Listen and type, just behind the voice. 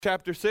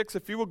chapter 6.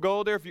 If you will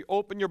go there, if you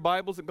open your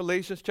Bibles in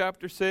Galatians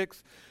chapter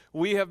 6,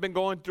 we have been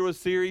going through a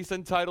series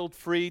entitled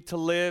Free to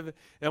Live,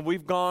 and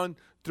we've gone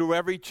through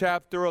every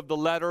chapter of the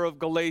letter of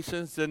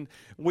Galatians, and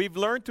we've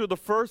learned through the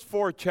first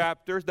 4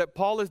 chapters that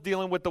Paul is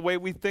dealing with the way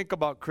we think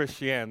about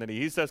Christianity.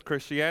 He says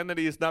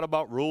Christianity is not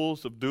about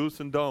rules of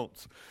do's and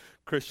don'ts.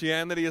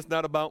 Christianity is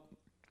not about,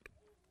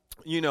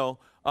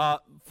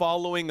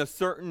 following a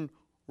certain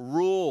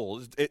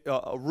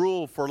a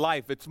rule for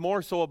life. It's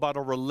more so about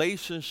a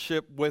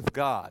relationship with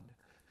God.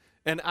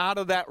 And out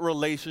of that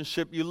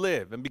relationship you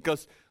live. And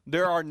because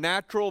there are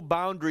natural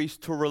boundaries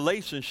to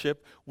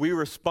relationship, we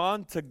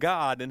respond to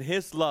God and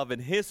His love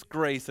and His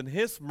grace and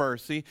His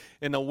mercy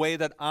in a way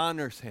that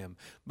honors Him.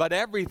 But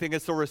everything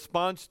is a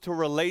response to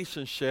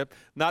relationship,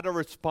 not a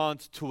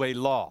response to a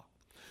law.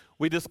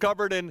 We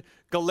discovered in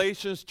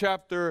Galatians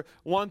chapter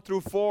 1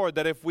 through 4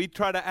 that if we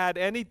try to add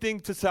anything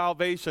to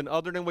salvation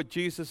other than what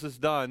Jesus has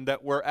done,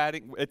 that we're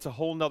adding, it's a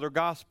whole nother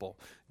gospel.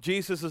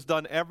 Jesus has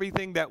done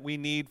everything that we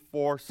need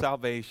for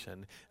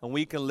salvation. And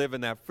we can live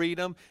in that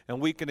freedom, and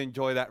we can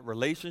enjoy that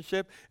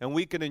relationship, and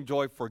we can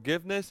enjoy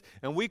forgiveness,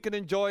 and we can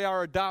enjoy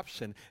our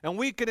adoption, and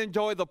we can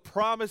enjoy the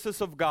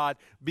promises of God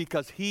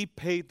because He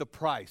paid the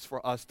price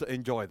for us to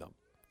enjoy them.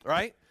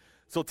 Right?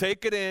 So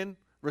take it in,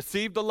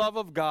 receive the love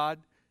of God.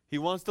 He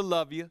wants to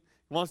love you.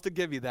 He wants to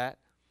give you that.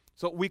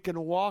 So we can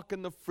walk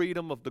in the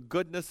freedom of the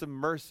goodness and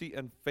mercy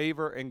and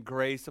favor and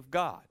grace of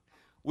God.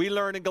 We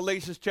learn in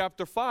Galatians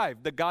chapter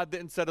 5 that God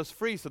didn't set us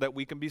free so that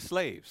we can be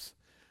slaves.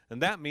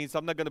 And that means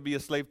I'm not going to be a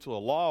slave to a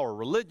law or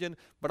religion,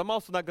 but I'm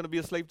also not going to be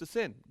a slave to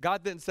sin.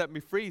 God didn't set me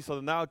free so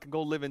that now I can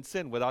go live in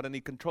sin without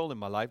any control in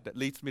my life that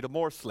leads me to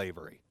more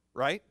slavery,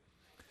 right?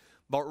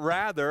 But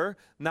rather,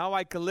 now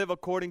I can live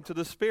according to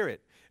the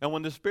Spirit. And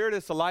when the Spirit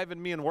is alive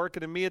in me and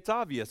working in me, it's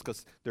obvious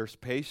because there's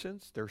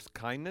patience, there's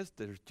kindness,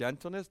 there's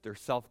gentleness, there's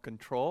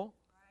self-control.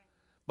 Right.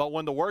 But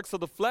when the works of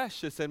the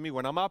flesh is in me,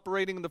 when I'm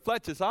operating in the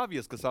flesh, it's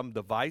obvious because I'm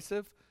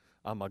divisive,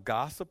 I'm a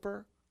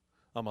gossiper,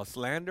 I'm a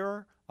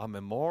slanderer, I'm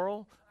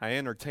immoral, I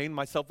entertain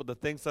myself with the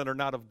things that are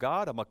not of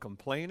God, I'm a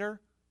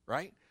complainer,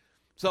 right?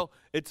 So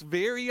it's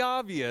very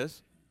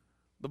obvious,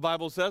 the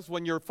Bible says,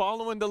 when you're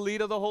following the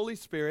lead of the Holy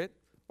Spirit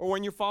or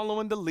when you're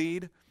following the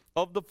lead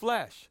of the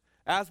flesh.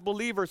 As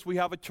believers, we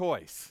have a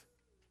choice.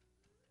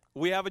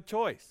 We have a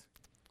choice.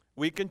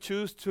 We can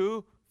choose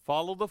to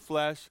follow the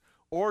flesh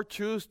or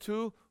choose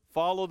to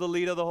follow the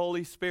lead of the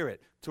Holy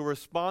Spirit, to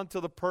respond to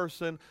the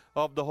person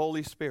of the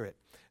Holy Spirit.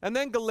 And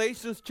then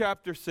Galatians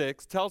chapter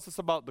 6 tells us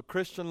about the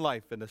Christian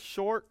life. In a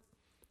short,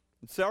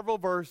 in several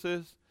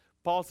verses,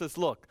 Paul says,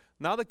 look,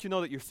 now that you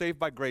know that you're saved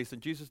by grace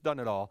and Jesus done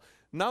it all,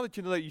 now that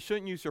you know that you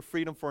shouldn't use your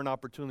freedom for an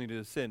opportunity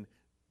to sin,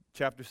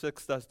 chapter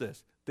 6 does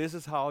this. This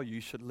is how you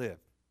should live.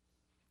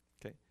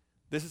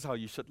 This is how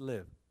you should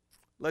live.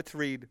 Let's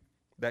read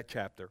that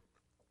chapter.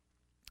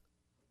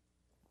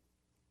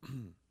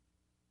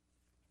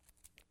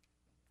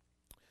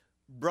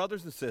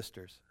 Brothers and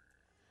sisters,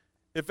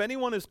 if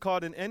anyone is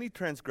caught in any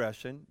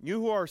transgression,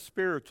 you who are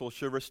spiritual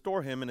should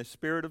restore him in a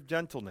spirit of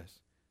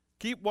gentleness.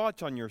 Keep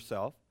watch on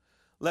yourself,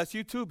 lest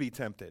you too be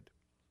tempted.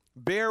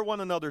 Bear one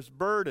another's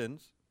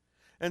burdens,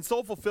 and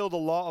so fulfill the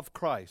law of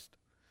Christ.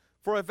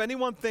 For if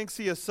anyone thinks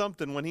he is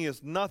something when he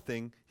is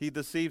nothing, he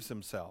deceives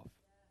himself.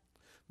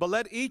 But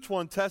let each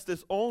one test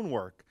his own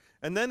work,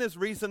 and then his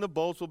reason to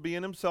boast will be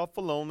in himself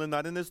alone and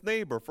not in his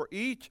neighbor, for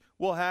each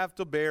will have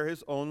to bear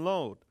his own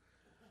load.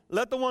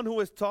 Let the one who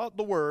is taught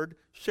the word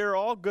share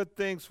all good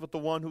things with the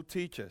one who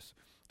teaches.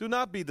 Do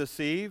not be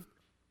deceived.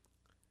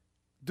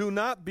 Do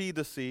not be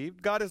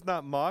deceived. God is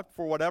not mocked,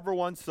 for whatever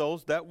one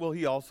sows, that will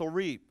he also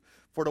reap.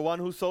 For the one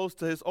who sows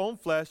to his own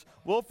flesh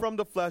will from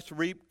the flesh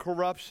reap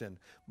corruption,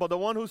 but the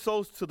one who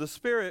sows to the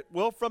Spirit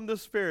will from the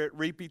Spirit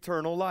reap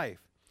eternal life.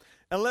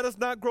 And let us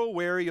not grow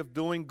weary of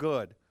doing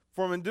good,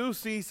 for in due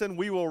season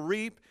we will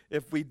reap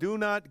if we do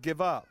not give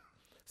up.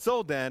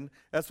 So then,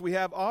 as we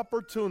have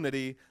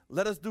opportunity,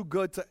 let us do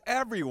good to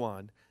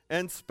everyone,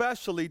 and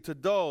especially to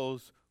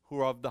those who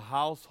are of the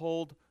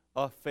household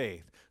of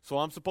faith. So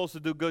I'm supposed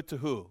to do good to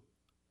who?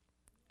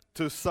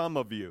 To some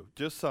of you,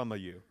 just some of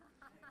you.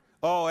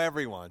 Oh,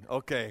 everyone,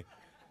 okay.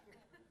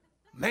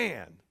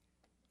 Man,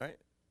 right?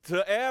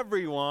 To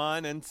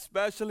everyone, and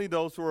especially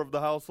those who are of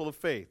the household of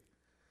faith.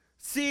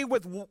 See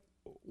with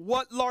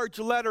what large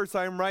letters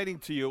I am writing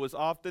to you is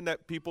often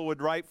that people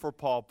would write for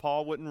Paul.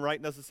 Paul wouldn't write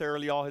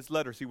necessarily all his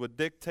letters. He would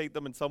dictate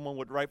them and someone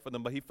would write for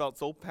them, but he felt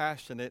so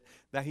passionate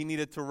that he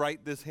needed to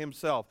write this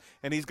himself.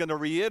 And he's going to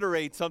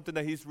reiterate something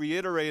that he's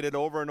reiterated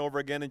over and over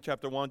again in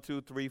chapter 1,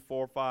 2, 3,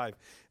 4, 5.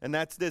 And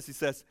that's this. He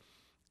says,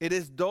 it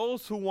is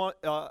those who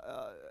want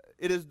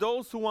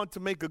to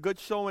make a good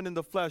showing in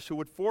the flesh who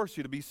would force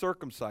you to be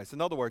circumcised. In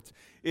other words,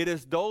 it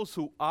is those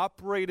who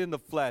operate in the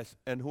flesh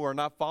and who are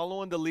not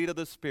following the lead of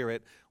the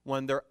Spirit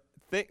when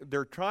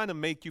they're trying to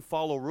make you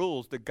follow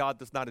rules that God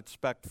does not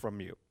expect from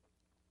you.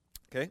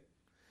 Okay?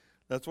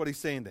 That's what he's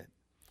saying then.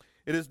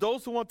 It is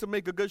those who want to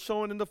make a good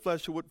showing in the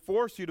flesh who would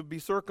force you to be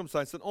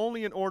circumcised, and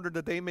only in order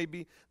that they may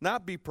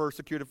not be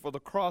persecuted for the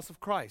cross of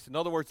Christ. In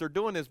other words, they're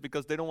doing this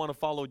because they don't want to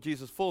follow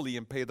Jesus fully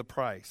and pay the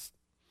price.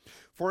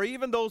 For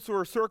even those who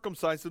are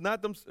circumcised do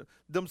not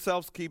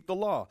themselves keep the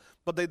law,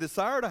 but they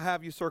desire to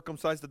have you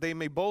circumcised that they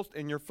may boast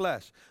in your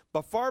flesh.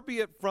 But far be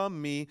it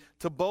from me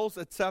to boast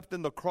except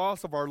in the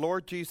cross of our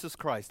Lord Jesus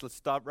Christ. Let's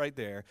stop right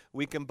there.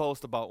 We can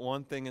boast about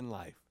one thing in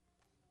life.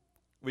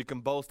 We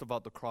can boast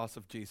about the cross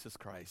of Jesus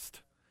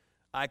Christ.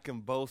 I can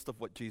boast of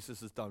what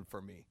Jesus has done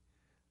for me.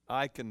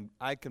 I can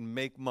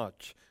make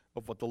much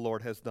of what the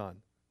Lord has done.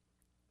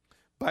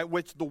 By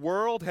which the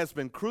world has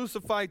been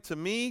crucified to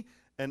me,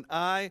 and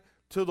I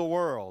to the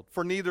world.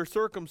 For neither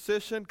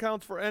circumcision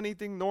counts for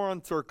anything, nor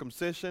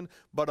uncircumcision,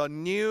 but a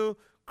new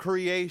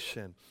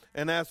creation.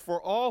 And as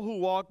for all who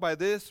walk by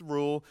this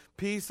rule,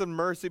 peace and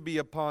mercy be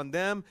upon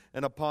them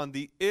and upon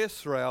the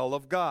Israel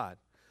of God.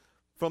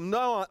 From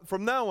now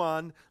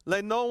on,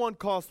 let no one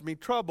cause me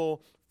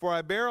trouble, for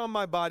I bear on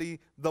my body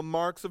the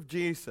marks of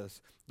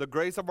Jesus. The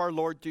grace of our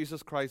Lord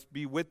Jesus Christ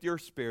be with your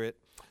spirit.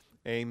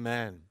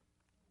 Amen.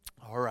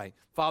 All right.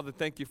 Father,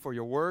 thank you for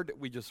your word that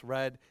we just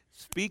read.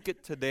 Speak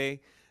it today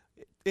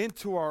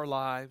into our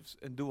lives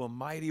and do a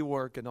mighty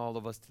work in all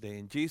of us today.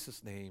 In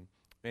Jesus' name,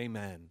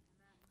 amen.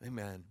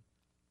 Amen.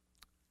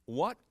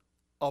 What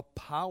a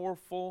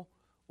powerful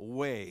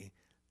way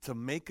to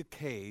make a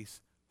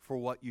case for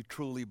what you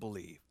truly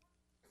believe.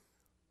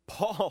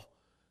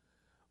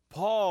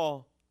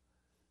 Paul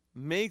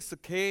makes a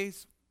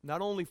case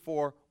not only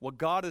for what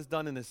God has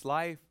done in his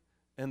life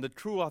and the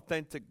true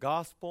authentic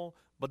gospel,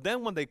 but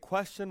then when they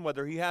question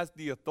whether he has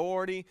the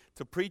authority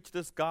to preach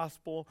this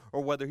gospel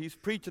or whether he's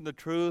preaching the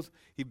truth,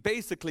 he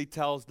basically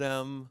tells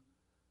them,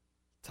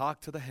 talk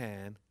to the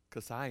hand,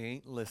 because I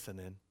ain't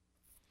listening.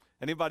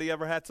 Anybody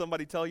ever had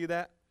somebody tell you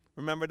that?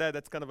 Remember that?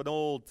 That's kind of an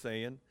old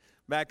saying.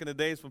 Back in the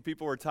days when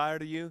people were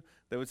tired of you,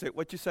 they would say,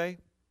 what you say?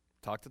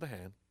 Talk to the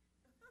hand.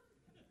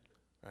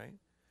 Right?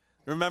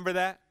 Remember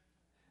that?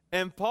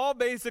 And Paul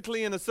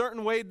basically in a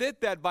certain way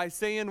did that by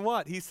saying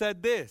what? He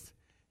said this.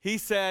 He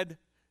said,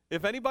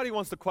 if anybody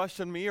wants to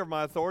question me or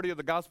my authority of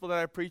the gospel that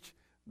I preach,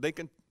 they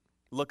can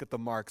look at the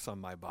marks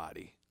on my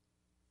body.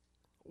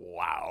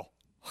 Wow.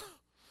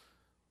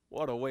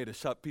 What a way to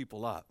shut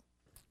people up.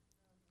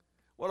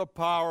 What a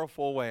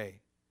powerful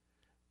way.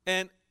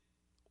 And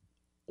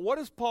what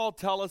does Paul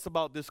tell us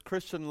about this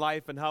Christian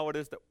life and how it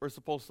is that we're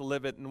supposed to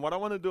live it? And what I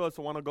want to do is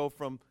I want to go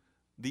from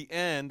the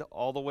end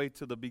all the way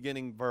to the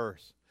beginning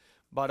verse.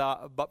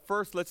 But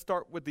first, let's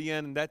start with the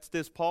end, and that's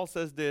this. Paul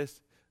says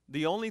this,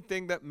 the only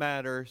thing that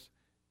matters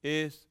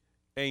is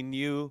a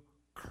new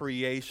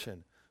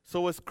creation.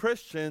 So as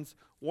Christians,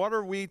 what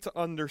are we to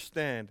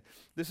understand?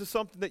 This is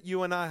something that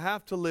you and I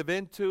have to live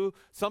into,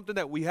 something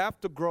that we have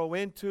to grow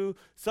into,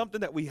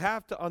 something that we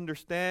have to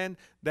understand,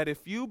 that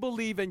if you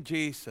believe in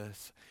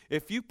Jesus,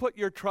 if you put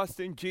your trust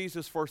in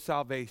Jesus for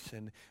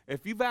salvation,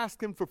 if you've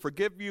asked him to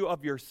forgive you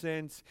of your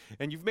sins,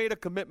 and you've made a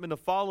commitment to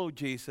follow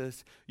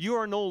Jesus, you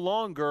are no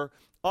longer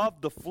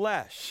of the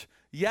flesh.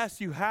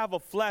 Yes, you have a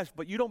flesh,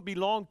 but you don't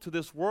belong to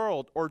this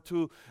world or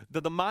to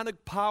the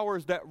demonic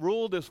powers that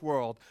rule this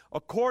world.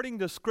 According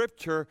to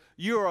Scripture,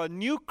 you are a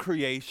new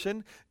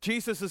creation.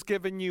 Jesus has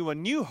given you a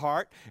new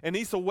heart, and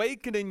he's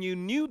awakening you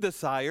new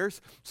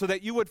desires so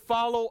that you would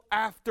follow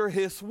after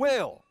his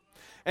will.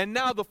 And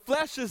now the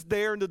flesh is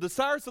there, and the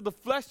desires of the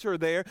flesh are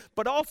there,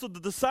 but also the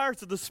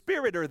desires of the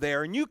Spirit are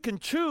there. And you can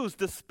choose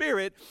the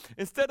Spirit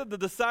instead of the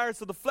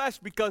desires of the flesh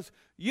because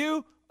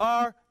you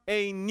are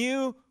a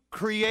new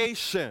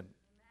creation.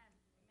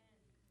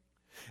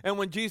 And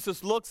when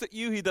Jesus looks at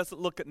you, he doesn't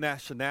look at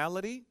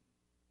nationality.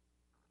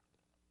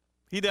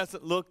 He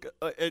doesn't look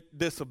at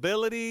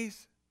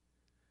disabilities.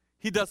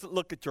 He doesn't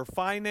look at your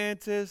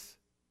finances.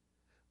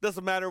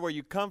 Doesn't matter where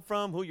you come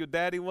from, who your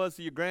daddy was,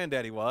 who your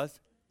granddaddy was.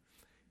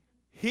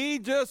 He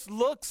just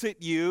looks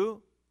at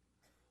you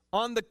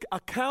on the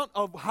account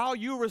of how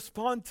you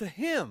respond to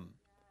him.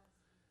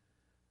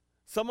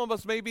 Some of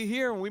us may be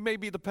here and we may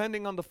be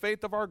depending on the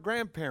faith of our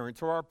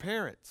grandparents or our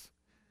parents.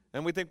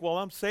 And we think, well,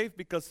 I'm safe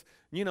because,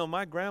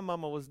 my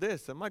grandmama was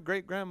this and my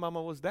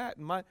great-grandmama was that.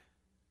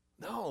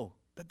 No,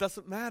 that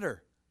doesn't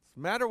matter. It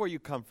doesn't matter where you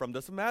come from. It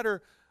doesn't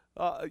matter,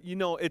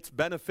 it's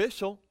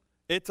beneficial.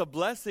 It's a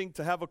blessing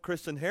to have a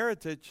Christian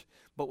heritage.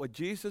 But what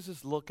Jesus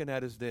is looking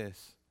at is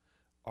this.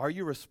 Are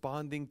you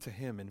responding to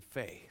him in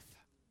faith?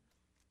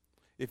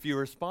 If you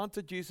respond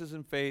to Jesus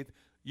in faith,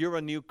 you're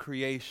a new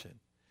creation.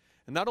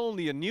 And not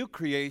only a new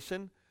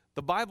creation,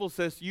 the Bible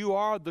says you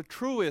are the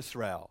true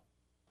Israel.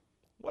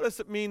 What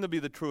does it mean to be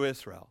the true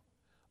Israel?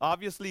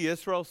 Obviously,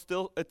 Israel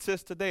still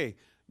exists today.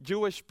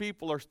 Jewish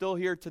people are still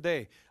here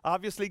today.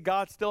 Obviously,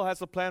 God still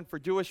has a plan for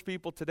Jewish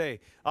people today.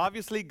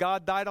 Obviously,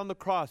 God died on the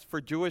cross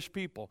for Jewish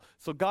people.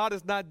 So God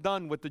is not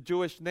done with the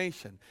Jewish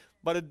nation.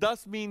 But it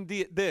does mean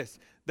this,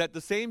 that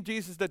the same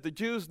Jesus that the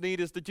Jews need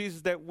is the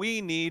Jesus that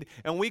we need,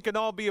 and we can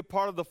all be a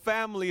part of the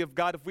family of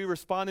God if we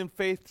respond in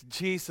faith to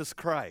Jesus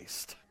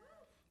Christ.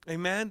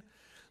 Amen?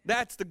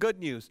 That's the good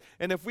news.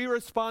 And if we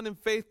respond in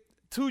faith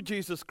to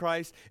Jesus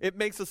Christ, it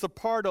makes us a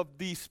part of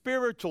the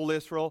spiritual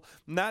Israel,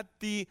 not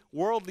the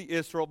worldly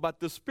Israel,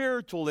 but the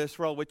spiritual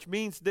Israel, which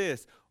means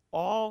this: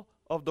 all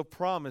of the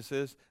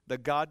promises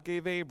that God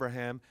gave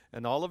Abraham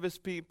and all of his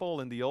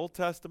people in the Old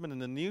Testament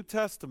and the New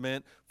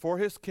Testament for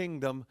his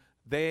kingdom,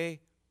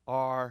 they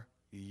are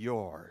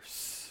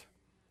yours.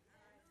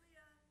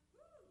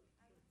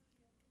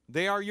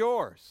 They are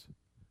yours.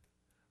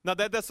 Now,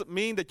 that doesn't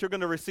mean that you're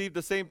going to receive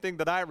the same thing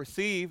that I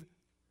receive,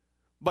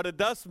 but it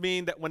does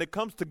mean that when it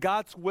comes to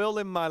God's will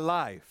in my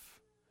life,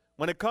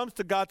 when it comes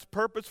to God's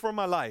purpose for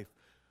my life,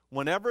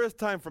 whenever it's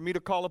time for me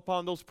to call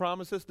upon those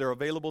promises, they're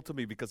available to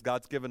me because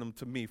God's given them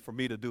to me for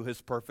me to do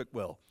his perfect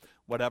will,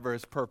 whatever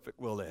his perfect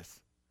will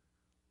is.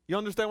 You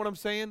understand what I'm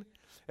saying?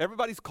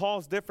 Everybody's call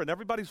is different.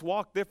 Everybody's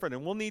walk different,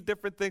 and we'll need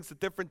different things at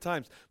different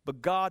times.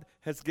 But God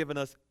has given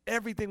us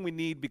everything we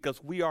need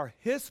because we are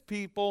his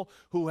people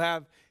who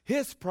have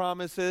his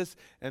promises,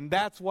 and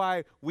that's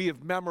why we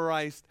have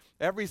memorized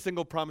every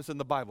single promise in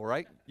the Bible,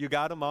 right? You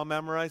got them all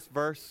memorized?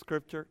 Verse,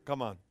 scripture?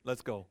 Come on,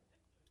 let's go.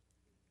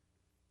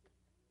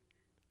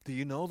 Do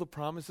you know the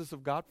promises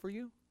of God for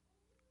you?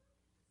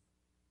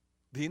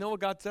 Do you know what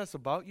God says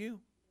about you?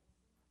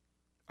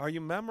 Are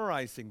you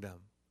memorizing them?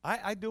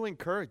 I do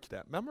encourage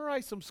that.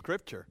 Memorize some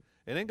scripture.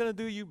 It ain't going to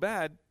do you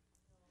bad.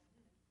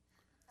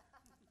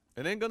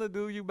 It ain't going to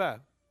do you bad.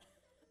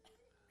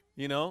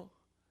 You know?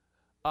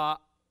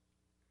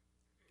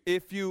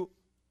 If you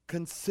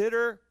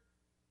consider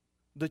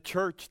the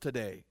church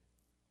today,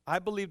 I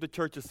believe the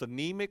church is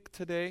anemic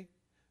today.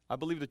 I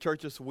believe the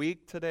church is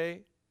weak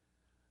today.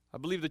 I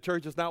believe the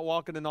church is not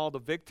walking in all the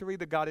victory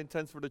that God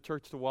intends for the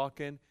church to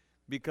walk in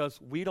because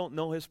we don't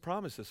know his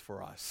promises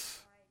for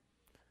us.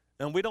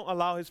 And we don't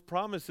allow his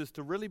promises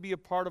to really be a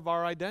part of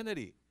our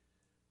identity.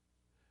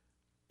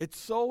 It's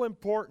so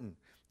important.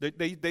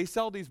 They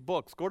sell these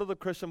books. Go to the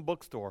Christian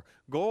bookstore.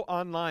 Go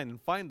online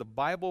and find the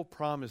Bible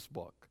Promise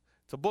Book.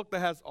 It's a book that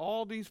has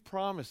all these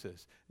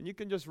promises. And you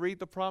can just read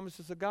the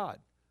promises of God.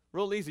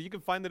 Real easy. You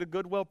can find it at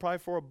Goodwill probably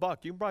for $1.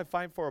 You can probably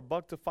find for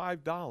 $1 to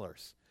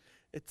 $5.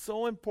 It's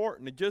so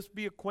important to just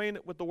be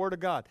acquainted with the Word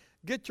of God.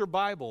 Get your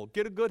Bible.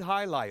 Get a good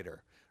highlighter,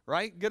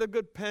 right? Get a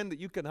good pen that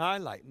you can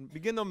highlight and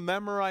begin to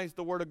memorize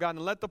the Word of God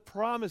and let the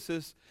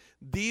promises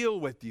deal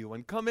with you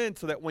and come in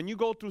so that when you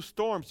go through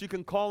storms, you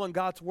can call on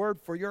God's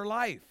Word for your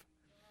life.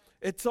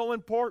 It's so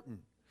important.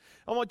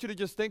 I want you to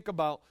just think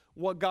about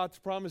what God's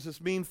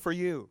promises mean for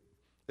you.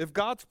 If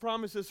God's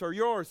promises are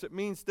yours, it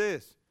means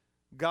this: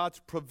 God's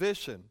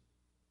provision.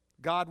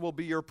 God will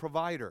be your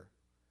provider.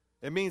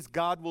 It means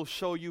God will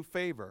show you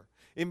favor.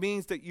 It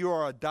means that you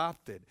are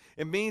adopted.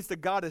 It means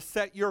that God has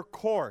set your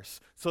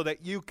course so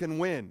that you can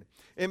win.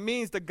 It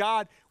means that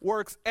God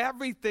works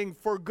everything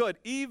for good,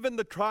 even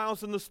the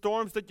trials and the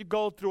storms that you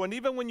go through. And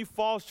even when you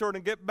fall short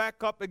and get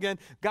back up again,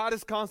 God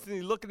is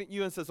constantly looking at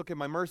you and says, okay,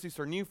 my mercies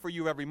are new for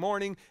you every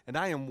morning, and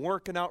I am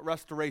working out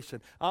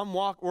restoration. I'm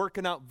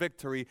working out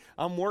victory.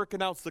 I'm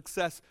working out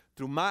success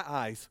through my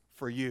eyes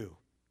for you.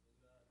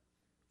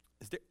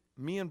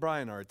 Me and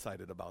Brian are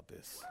excited about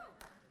this.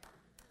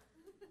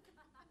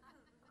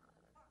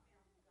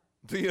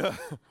 Do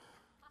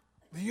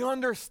you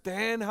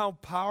understand how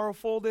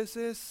powerful this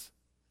is?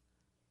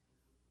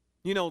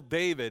 You know,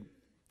 David,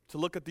 to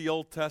look at the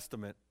Old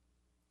Testament,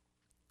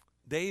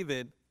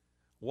 David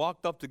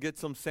walked up to get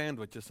some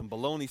sandwiches, some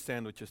bologna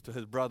sandwiches to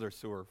his brothers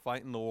who were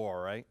fighting the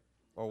war, right?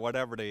 Or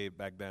whatever they ate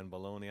back then,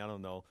 bologna, I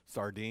don't know,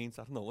 sardines.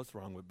 I don't know what's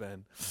wrong with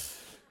Ben.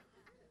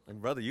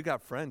 And brother, you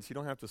got friends. You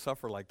don't have to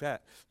suffer like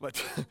that.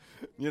 But,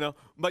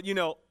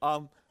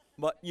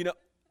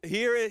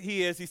 here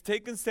he is. He's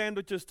taking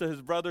sandwiches to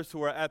his brothers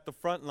who are at the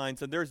front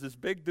lines, and there's this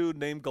big dude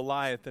named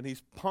Goliath, and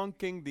he's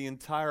punking the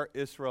entire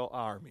Israel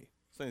army.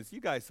 Saying,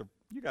 you guys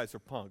are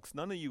punks.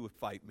 None of you would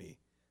fight me.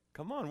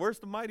 Come on, where's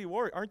the mighty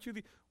warrior?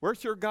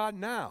 Where's your God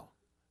now?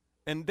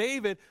 And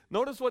David,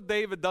 notice what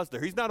David does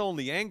there. He's not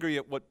only angry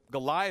at what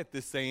Goliath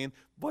is saying,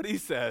 but he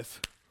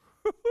says,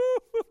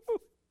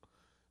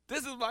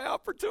 this is my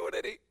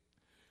opportunity.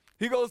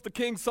 He goes to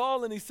King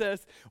Saul and he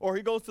says, or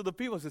he goes to the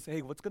people and says,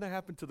 hey, what's going to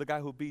happen to the guy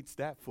who beats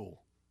that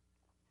fool?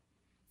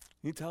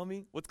 Can you tell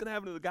me? What's going to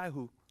happen to the guy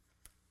who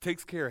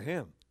takes care of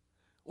him?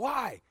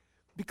 Why?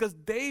 Because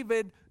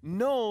David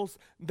knows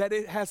that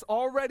it has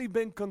already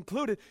been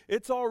concluded.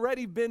 It's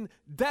already been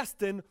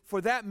destined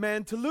for that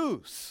man to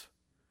lose.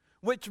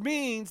 Which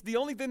means the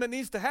only thing that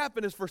needs to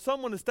happen is for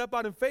someone to step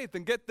out in faith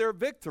and get their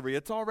victory.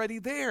 It's already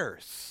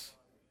theirs.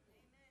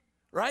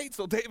 Right?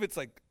 So David's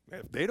like,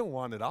 if they don't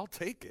want it, I'll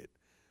take it.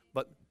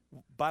 But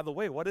by the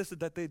way, what is it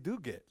that they do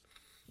get?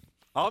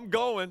 I'm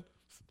going.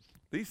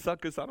 These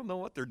suckers, I don't know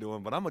what they're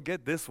doing, but I'm going to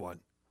get this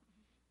one.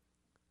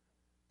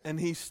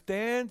 And he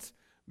stands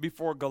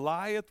before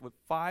Goliath with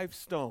 5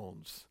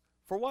 stones.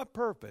 For what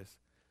purpose?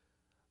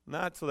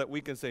 Not so that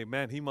we can say,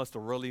 man, he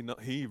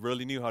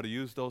really knew how to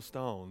use those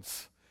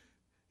stones.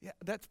 Yeah,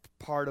 that's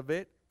part of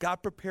it. God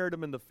prepared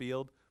him in the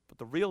field. But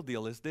the real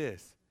deal is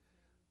this: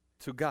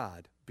 to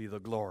God be the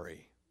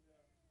glory.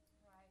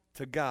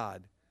 To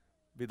God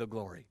be the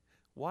glory.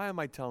 Why am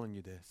I telling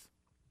you this?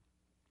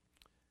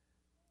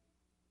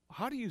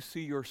 How do you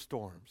see your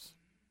storms?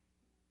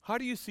 How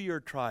do you see your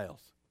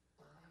trials?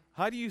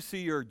 How do you see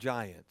your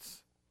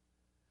giants?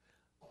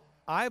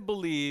 I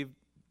believe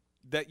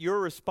that you're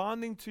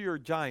responding to your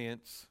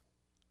giants,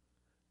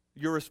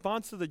 your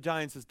response to the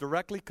giants is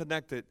directly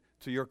connected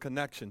to your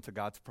connection to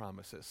God's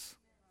promises.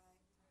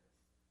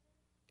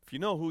 If you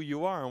know who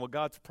you are and what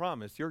God's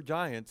promised, your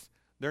giants,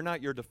 they're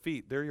not your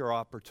defeat, they're your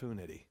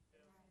opportunity.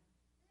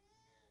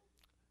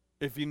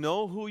 If you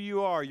know who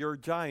you are, your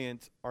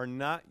giants are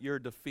not your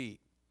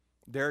defeat,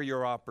 they're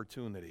your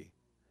opportunity.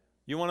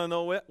 You want to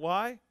know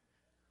why?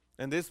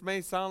 And this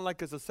may sound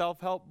like it's a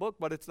self-help book,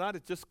 but it's not.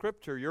 It's just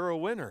scripture. You're a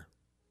winner.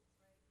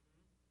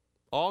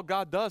 All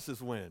God does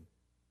is win.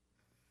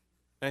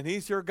 And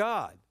he's your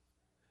God.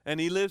 And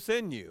he lives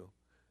in you.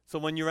 So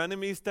when your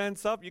enemy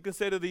stands up, you can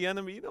say to the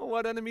enemy, you know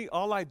what, enemy?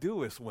 All I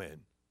do is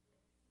win.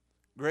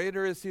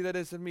 Greater is he that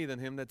is in me than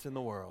him that's in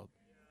the world.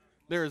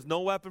 There is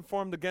no weapon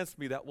formed against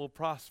me that will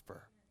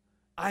prosper.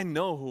 I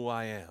know who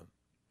I am.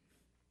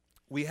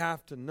 We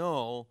have to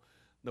know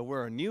that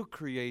we're a new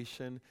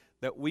creation,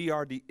 that we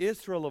are the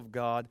Israel of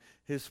God.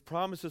 His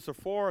promises are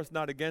for us,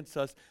 not against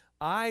us.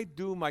 I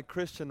do my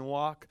Christian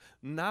walk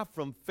not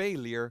from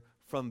failure,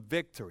 from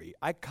victory.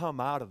 I come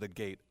out of the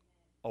gate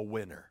a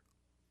winner.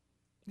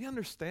 You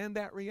understand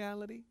that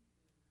reality?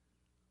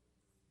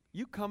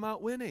 You come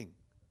out winning.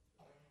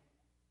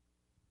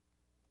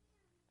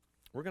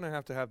 We're going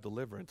to have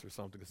deliverance or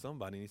something, because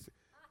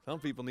some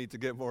people need to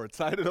get more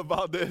excited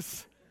about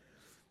this.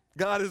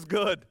 God is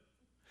good.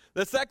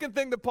 The second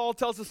thing that Paul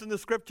tells us in the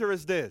scripture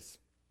is this,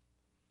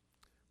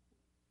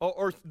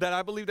 or that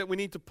I believe that we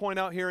need to point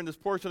out here in this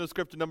portion of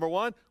scripture. Number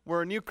one,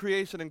 we're a new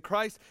creation in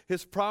Christ.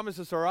 His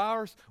promises are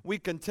ours. We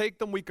can take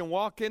them. We can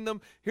walk in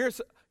them.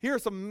 Here's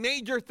a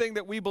major thing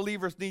that we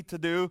believers need to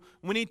do.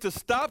 We need to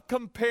stop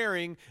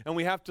comparing, and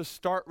we have to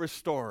start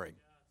restoring.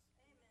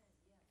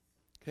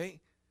 Okay?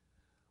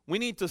 We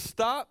need to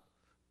stop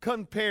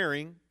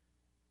comparing,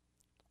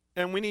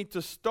 and we need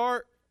to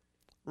start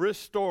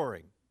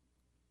restoring.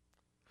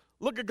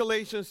 Look at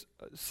Galatians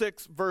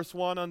 6, verse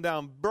 1 on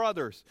down.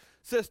 Brothers,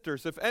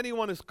 sisters, if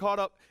anyone is caught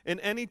up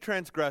in any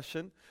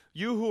transgression,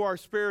 you who are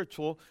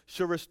spiritual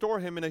should restore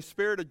him in a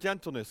spirit of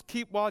gentleness.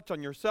 Keep watch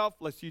on yourself,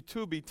 lest you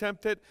too be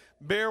tempted.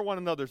 Bear one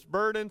another's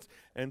burdens,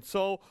 and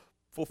so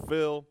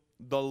fulfill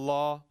the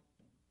law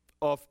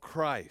of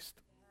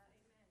Christ.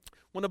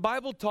 When the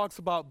Bible talks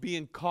about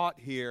being caught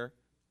here,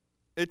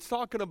 it's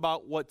talking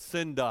about what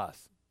sin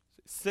does.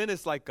 Sin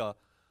is like a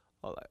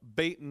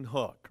bait and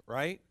hook,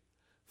 right?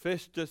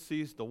 Fish just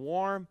sees the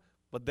worm,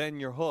 but then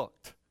you're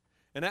hooked.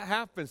 And that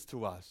happens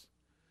to us.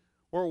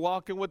 We're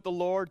walking with the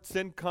Lord.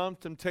 Sin comes,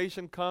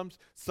 temptation comes.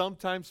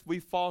 Sometimes we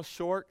fall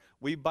short.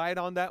 We bite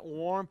on that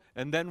worm,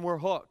 and then we're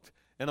hooked.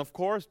 And of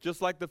course,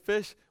 just like the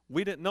fish,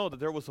 we didn't know that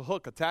there was a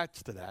hook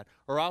attached to that,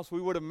 or else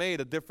we would have made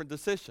a different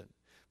decision.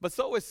 But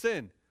so is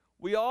sin.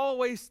 We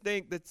always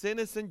think that sin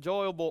is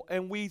enjoyable,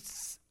 and we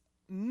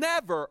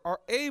never are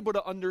able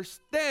to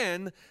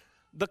understand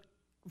the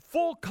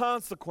full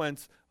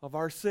consequence of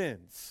our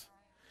sins.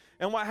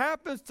 And what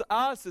happens to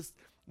us is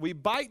we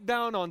bite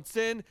down on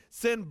sin,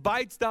 sin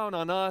bites down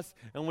on us,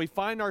 and we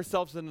find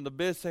ourselves in an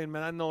abyss saying,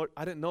 man,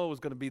 I didn't know it was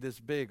going to be this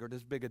big or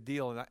this big a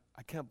deal, and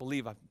I can't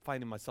believe I'm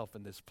finding myself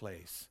in this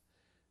place.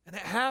 And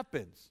it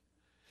happens.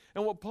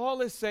 And what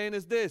Paul is saying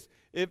is this: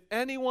 if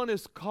anyone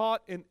is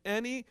caught in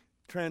any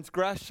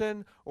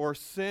transgression or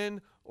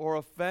sin or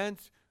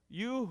offense,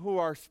 you who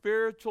are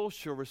spiritual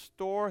should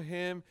restore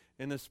him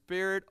in the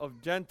spirit of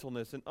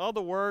gentleness. In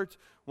other words,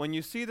 when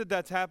you see that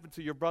that's happened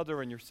to your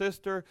brother and your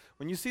sister,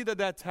 when you see that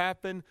that's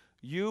happened,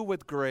 you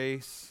with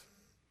grace,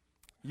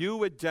 you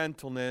with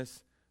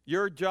gentleness,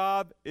 your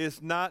job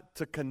is not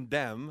to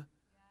condemn.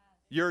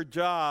 Your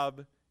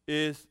job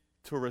is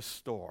to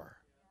restore.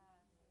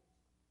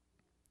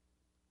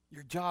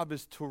 Your job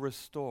is to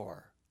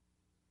restore.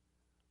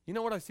 You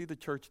know what I see the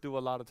church do a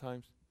lot of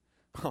times?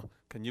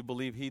 Can you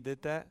believe he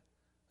did that?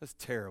 That's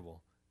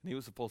terrible. And he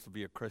was supposed to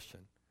be a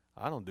Christian.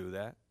 I don't do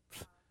that.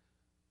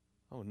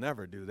 I would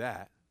never do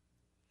that.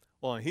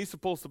 Well, and he's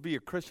supposed to be a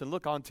Christian.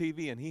 Look on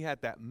TV, and he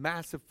had that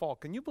massive fall.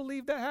 Can you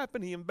believe that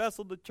happened? He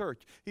embezzled the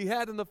church. He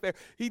had an affair.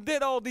 He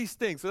did all these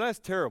things, so that's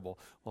terrible.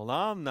 Well,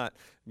 I'm not,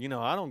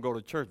 I don't go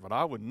to church, but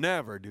I would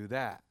never do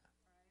that.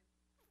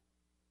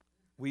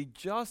 We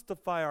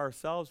justify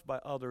ourselves by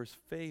others'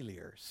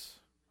 failures.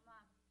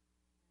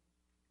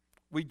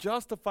 We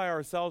justify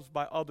ourselves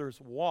by others'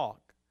 walk.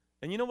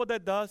 And you know what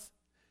that does?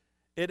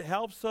 It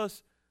helps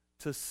us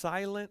to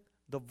silence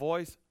the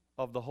voice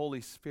of the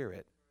Holy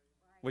Spirit,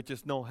 which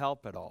is no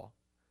help at all.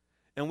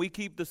 And we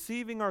keep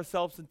deceiving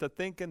ourselves into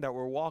thinking that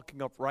we're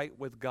walking upright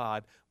with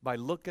God by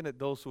looking at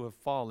those who have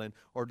fallen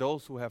or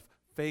those who have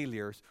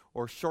failures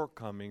or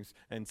shortcomings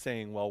and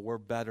saying, well, we're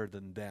better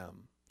than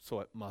them, so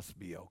it must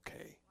be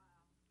okay.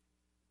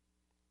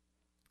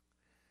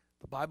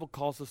 The Bible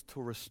calls us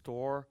to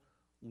restore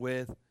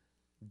with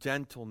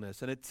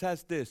gentleness. And it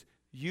says this: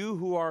 you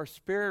who are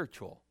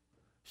spiritual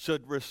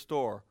should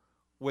restore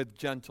with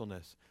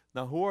gentleness.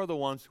 Now, who are the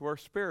ones who are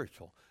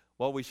spiritual?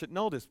 Well, we should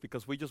know this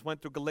because we just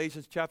went through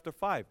Galatians chapter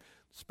 5.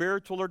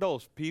 Spiritual are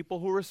those people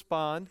who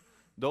respond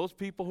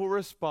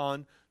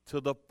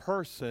to the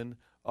person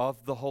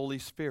of the Holy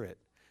Spirit.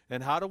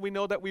 And how do we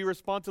know that we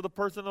respond to the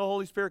person of the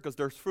Holy Spirit? Because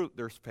there's fruit.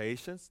 There's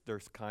patience,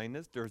 there's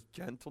kindness, there's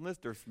gentleness,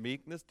 there's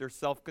meekness, there's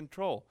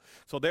self-control.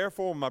 So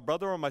therefore, when my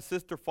brother or my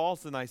sister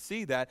falls and I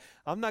see that,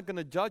 I'm not going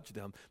to judge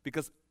them,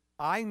 because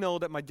I know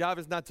that my job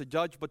is not to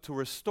judge but to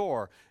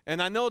restore.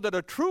 And I know that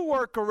a true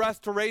work of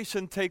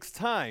restoration takes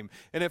time.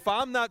 And if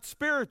I'm not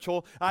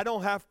spiritual, I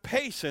don't have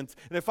patience.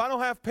 And if I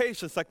don't have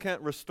patience, I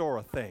can't restore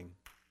a thing.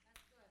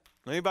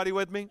 Anybody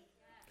with me?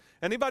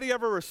 Anybody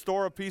ever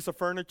restore a piece of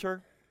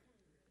furniture?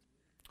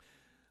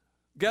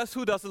 Guess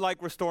who doesn't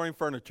like restoring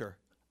furniture?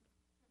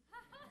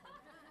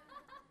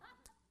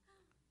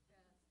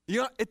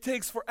 You know, it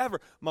takes forever.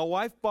 My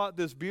wife bought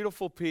this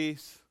beautiful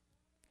piece.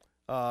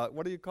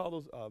 What do you call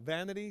those?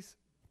 Vanities?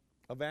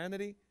 A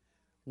vanity?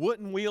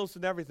 Wooden wheels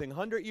and everything.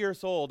 100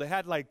 years old. It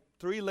had like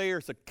 3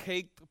 layers of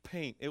caked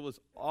paint. It was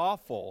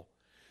awful.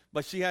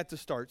 But she had to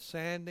start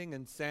sanding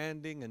and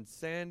sanding and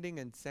sanding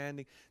and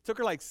sanding. It took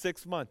her like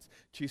 6 months.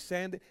 She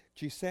sanded,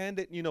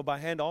 you know, by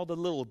hand, all the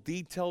little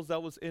details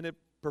that was in it,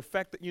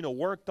 perfected, you know,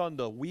 worked on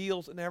the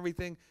wheels and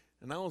everything.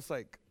 And I was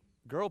like,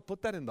 girl,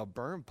 put that in the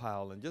burn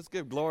pile and just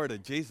give glory to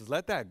Jesus.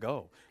 Let that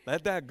go.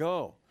 Let that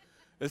go.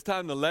 It's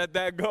time to let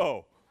that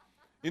go.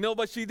 You know,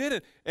 but she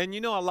didn't. And,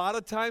 you know, a lot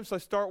of times I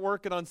start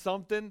working on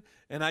something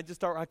and I just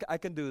start, I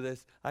can do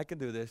this. I can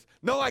do this.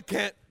 No, I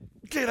can't.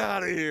 Get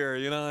out of here.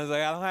 You know, I was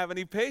like, I don't have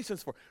any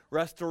patience for it.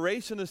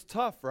 Restoration is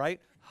tough,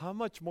 right? How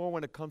much more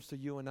when it comes to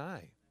you and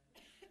I?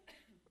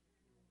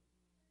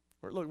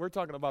 Look, we're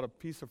talking about a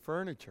piece of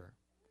furniture.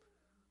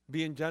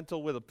 Being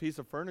gentle with a piece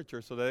of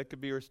furniture so that it could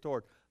be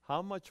restored.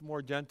 How much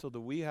more gentle do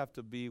we have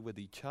to be with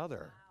each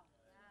other?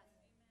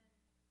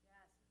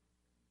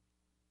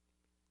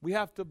 We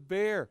have to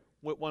bear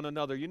with one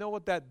another. You know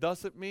what that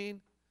doesn't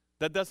mean?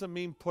 That doesn't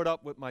mean put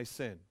up with my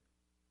sin.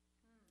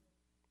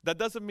 That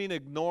doesn't mean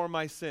ignore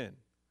my sin.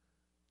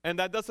 And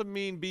that doesn't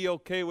mean be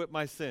okay with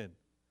my sin.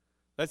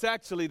 That's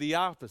actually the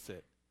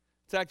opposite.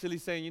 It's actually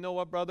saying, you know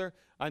what, brother?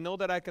 I know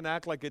that I can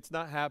act like it's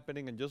not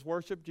happening and just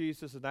worship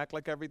Jesus and act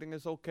like everything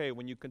is okay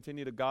when you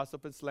continue to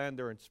gossip and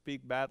slander and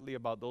speak badly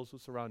about those who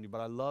surround you.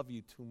 But I love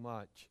you too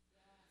much. Yes.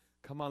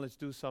 Come on, let's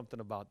do something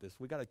about this.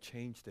 We got to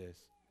change this.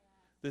 Yes.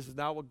 This is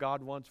not what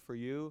God wants for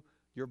you.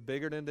 You're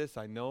bigger than this.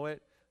 I know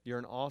it. You're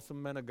an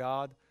awesome man of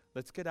God.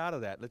 Let's get out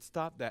of that. Let's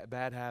stop that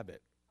bad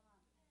habit.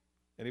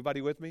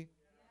 Anybody with me? Yes.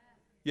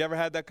 You ever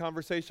had that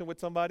conversation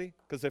with somebody?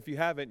 Because if you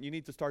haven't, you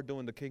need to start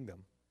doing the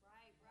kingdom.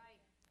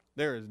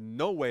 There is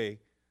no way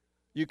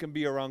you can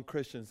be around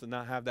Christians and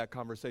not have that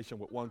conversation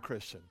with one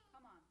Christian.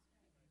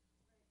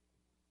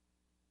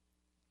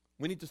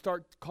 We need to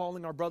start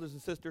calling our brothers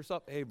and sisters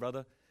up. Hey,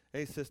 brother.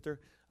 Hey, sister.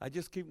 I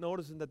just keep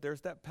noticing that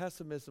there's that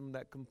pessimism,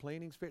 that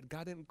complaining spirit.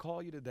 God didn't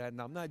call you to that.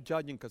 And I'm not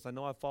judging because I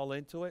know I fall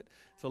into it.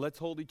 So let's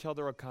hold each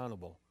other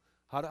accountable.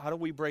 How do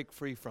we break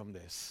free from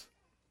this?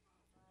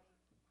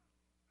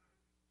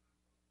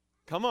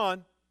 Come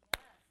on.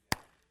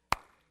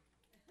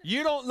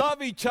 You don't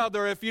love each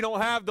other if you don't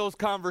have those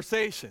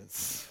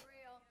conversations.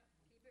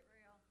 Keep it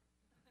real.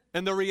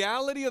 And the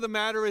reality of the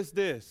matter is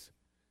this.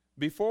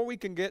 Before we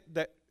can get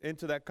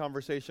into that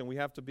conversation, we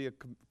have to be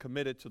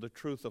committed to the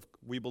truth of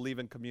we believe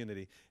in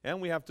community. And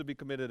we have to be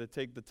committed to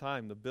take the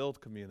time to build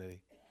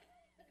community.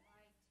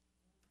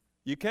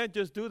 You can't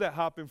just do that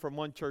hopping from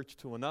one church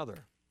to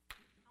another.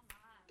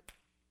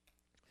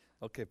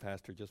 Okay,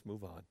 Pastor, just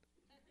move on.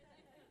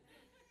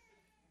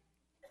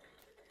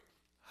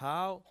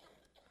 How?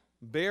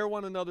 Bear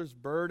one another's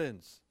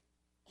burdens.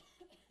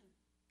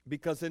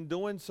 Because in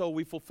doing so,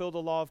 we fulfill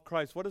the law of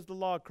Christ. What is the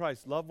law of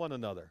Christ? Love one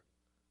another.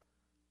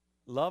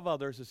 Love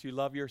others as you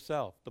love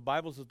yourself. The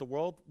Bible says the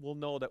world will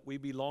know that we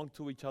belong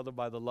to each other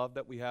by the love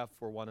that we have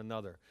for one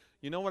another.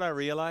 You know what I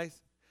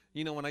realized?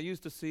 You know, when I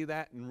used to see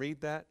that and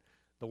read that,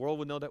 the world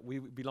would know that we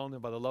belong to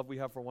them by the love we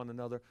have for one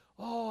another.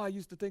 Oh, I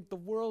used to think the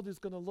world is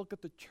going to look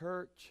at the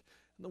church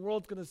and the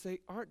world's going to say,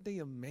 aren't they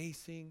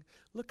amazing?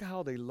 Look at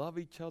how they love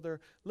each other.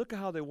 Look at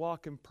how they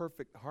walk in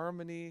perfect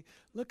harmony.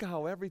 Look at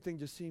how everything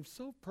just seems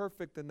so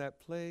perfect in that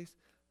place.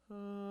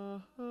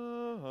 And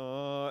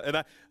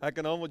I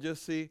can almost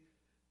just see,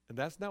 and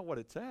that's not what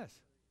it says.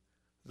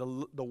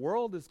 The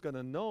world is going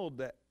to know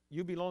that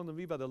you belong to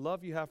me by the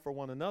love you have for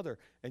one another.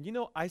 And you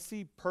know, I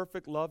see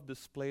perfect love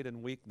displayed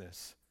in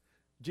weakness.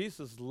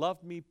 Jesus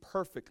loved me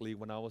perfectly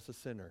when I was a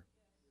sinner.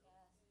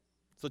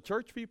 So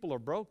church people are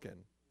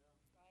broken.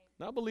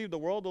 And I believe the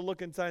world will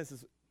look inside and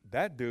says,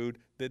 that dude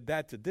did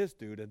that to this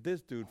dude, and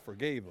this dude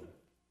forgave him.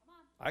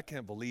 I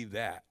can't believe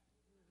that.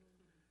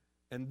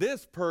 And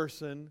this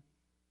person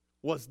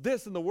was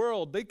this in the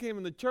world. They came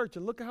in the church,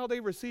 and look at how they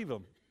receive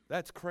him.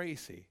 That's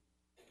crazy.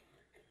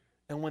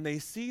 And when they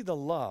see the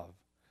love,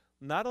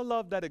 not a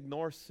love that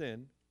ignores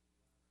sin,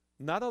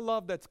 not a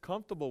love that's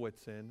comfortable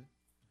with sin,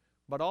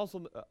 but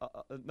also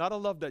not a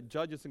love that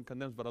judges and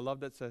condemns, but a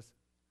love that says,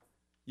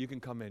 you can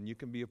come in, you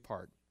can be a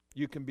part,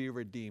 you can be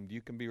redeemed,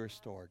 you can be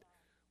restored.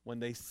 When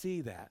they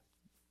see that,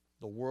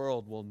 the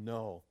world will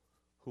know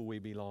who we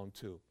belong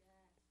to.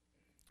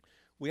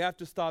 We have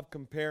to stop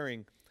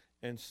comparing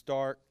and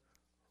start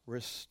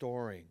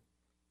restoring.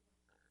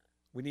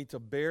 We need to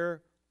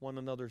bear one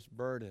another's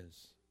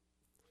burdens.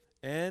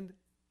 And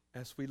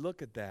as we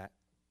look at that,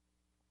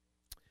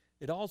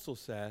 it also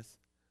says,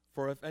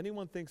 for if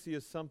anyone thinks he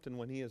is something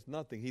when he is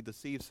nothing, he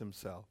deceives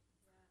himself.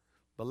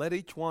 But let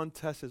each one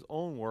test his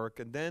own work,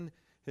 and then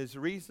his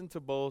reason to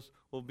boast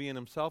will be in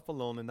himself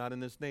alone and not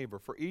in his neighbor,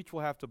 for each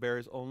will have to bear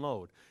his own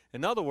load.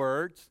 In other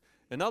words,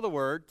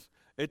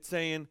 it's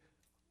saying,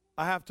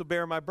 I have to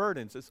bear my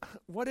burdens.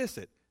 What is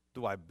it?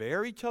 Do we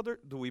bear each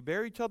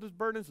other's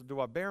burdens, or do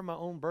I bear my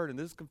own burden?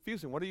 This is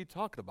confusing. What are you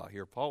talking about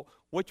here, Paul?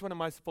 Which one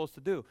am I supposed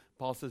to do?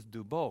 Paul says,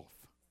 do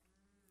both.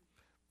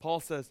 Paul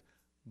says,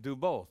 do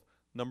both.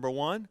 Number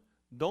one,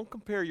 don't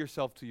compare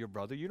yourself to your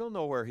brother. You don't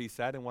know where he's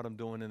at and what I'm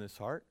doing in his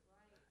heart.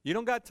 You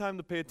don't got time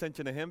to pay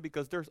attention to him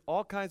because there's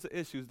all kinds of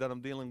issues that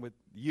I'm dealing with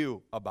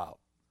you about.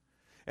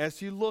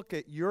 As you look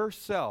at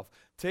yourself,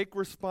 take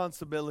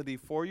responsibility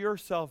for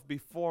yourself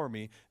before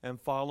me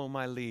and follow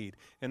my lead.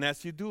 And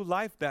as you do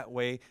life that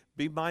way,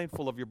 be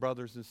mindful of your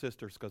brothers and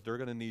sisters because they're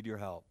going to need your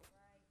help.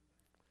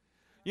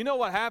 You know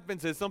what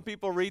happens is some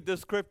people read this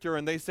scripture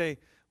and they say,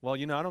 well,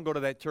 I don't go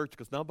to that church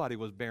because nobody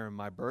was bearing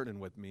my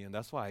burden with me, and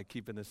that's why I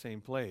keep in the same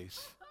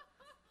place.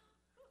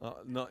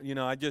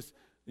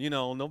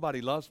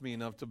 Nobody loves me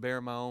enough to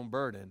bear my own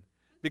burden.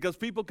 Because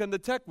people can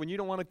detect when you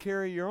don't want to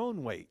carry your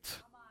own weight.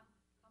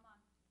 Come on.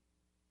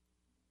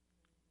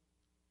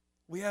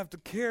 We have to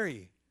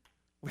carry.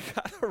 We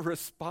got to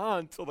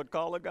respond to the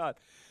call of God.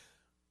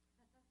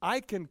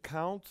 I can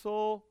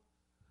counsel.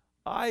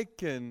 I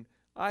can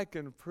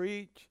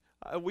preach.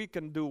 We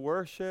can do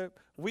worship.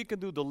 We can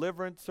do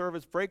deliverance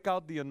service, break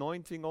out the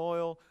anointing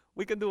oil.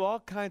 We can do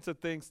all kinds of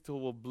things till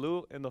we're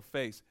blue in the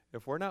face.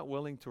 If we're not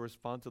willing to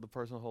respond to the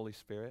person of the Holy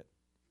Spirit,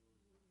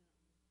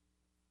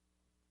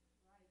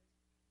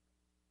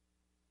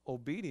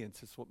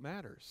 obedience is what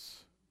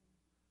matters.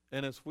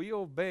 And as we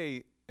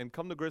obey and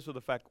come to grips with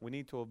the fact we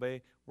need to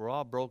obey, we're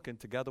all broken.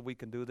 Together we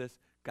can do this.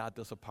 God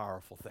does a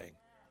powerful thing.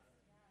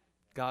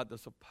 God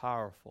does a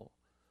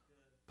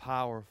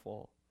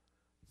powerful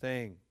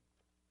thing.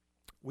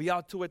 We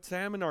ought to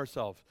examine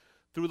ourselves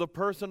through the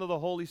person of the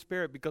Holy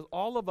Spirit because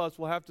all of us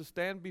will have to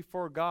stand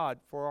before God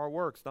for our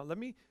works. Now, let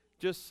me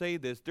just say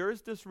this. There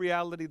is this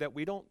reality that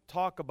we don't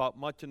talk about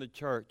much in the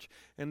church,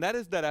 and that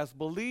is that as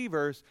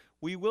believers,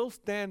 we will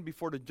stand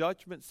before the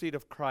judgment seat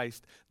of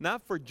Christ,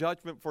 not for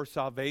judgment for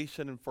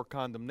salvation and for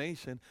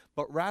condemnation,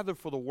 but rather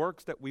for the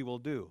works that we will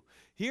do.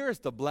 Here is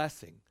the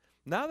blessing.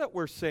 Now that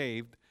we're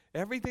saved,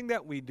 everything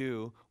that we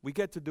do, we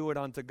get to do it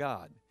unto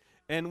God.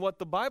 And what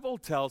the Bible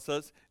tells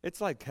us,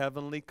 it's like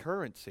heavenly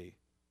currency.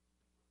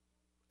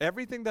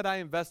 Everything that I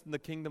invest in the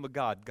kingdom of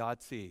God,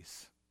 God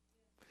sees.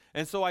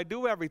 And so I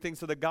do everything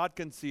so that God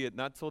can see it,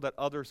 not so that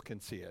others can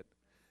see it.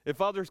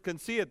 If others can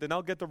see it, then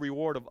I'll get the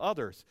reward of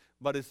others.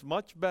 But it's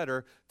much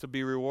better to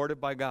be rewarded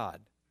by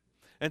God.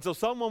 And so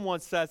someone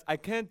once says, I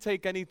can't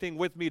take anything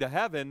with me to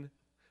heaven,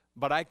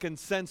 but I can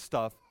send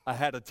stuff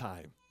ahead of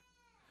time.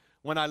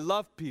 When I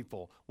love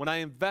people, when I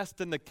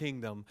invest in the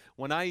kingdom,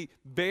 when I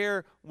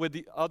bear with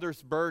the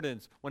others'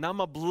 burdens, when I'm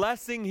a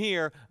blessing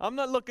here, I'm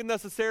not looking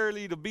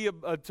necessarily to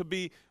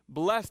be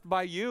blessed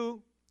by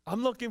you.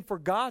 I'm looking for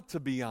God to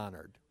be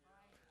honored.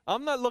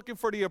 I'm not looking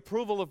for the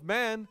approval of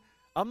man.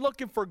 I'm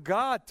looking for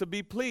God to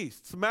be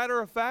pleased. As a matter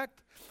of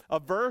fact,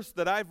 a verse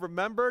that I've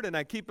remembered and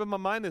I keep in my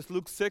mind is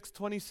Luke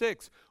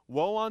 6:26.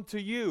 Woe unto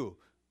you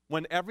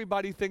when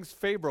everybody thinks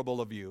favorable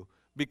of you,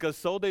 because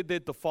so they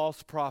did the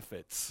false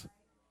prophets.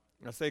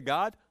 I say,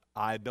 God,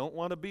 I don't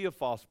want to be a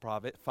false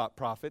prophet.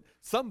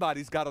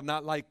 Somebody's got to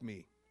not like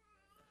me.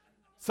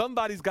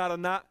 Somebody's got to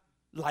not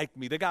like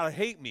me. They got to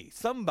hate me.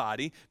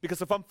 Somebody,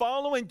 because if I'm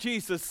following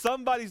Jesus,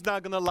 somebody's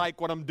not going to like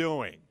what I'm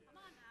doing.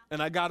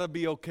 And I got to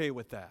be okay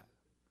with that.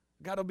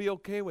 Got to be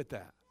okay with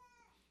that.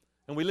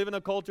 And we live in a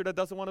culture that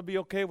doesn't want to be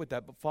okay with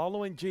that. But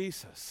following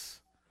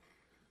Jesus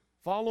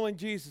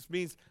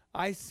means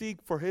I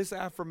seek for his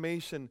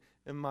affirmation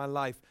in my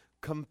life.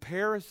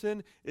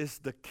 Comparison is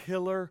the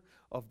killer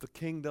of the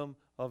kingdom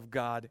of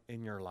God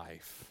in your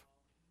life.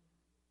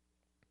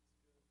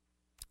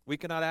 We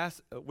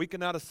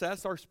cannot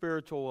assess our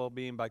spiritual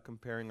well-being by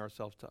comparing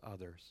ourselves to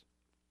others.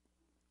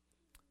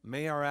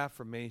 May our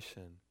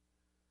affirmation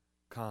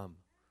come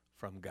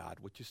from God.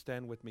 Would you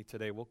stand with me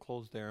today? We'll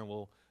close there and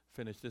we'll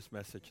finish this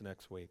message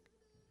next week.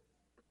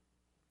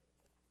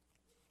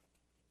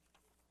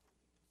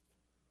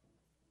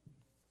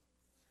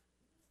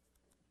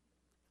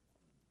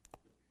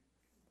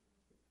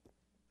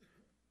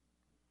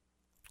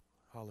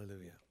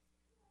 Hallelujah.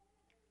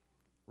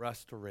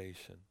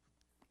 Restoration.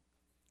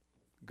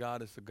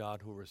 God is the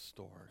God who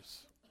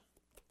restores.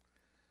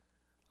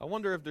 I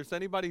wonder if there's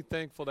anybody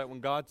thankful that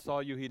when God saw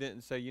you, he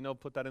didn't say,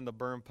 put that in the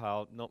burn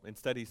pile. No,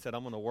 instead he said,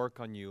 I'm going to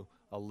work on you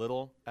a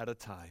little at a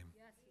time.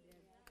 Yes, he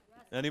did.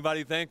 Yes.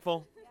 Anybody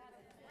thankful? Yes.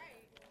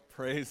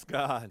 Praise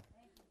God.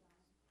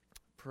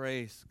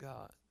 Praise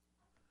God.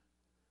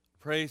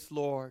 Praise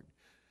Lord.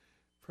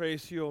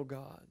 Praise you, O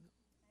God.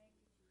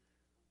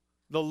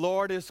 The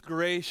Lord is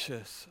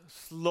gracious,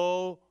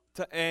 slow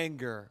to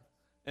anger,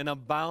 and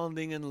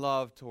abounding in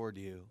love toward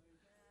you.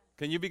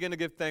 Can you begin to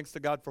give thanks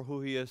to God for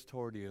who he is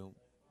toward you?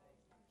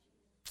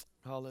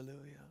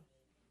 Hallelujah.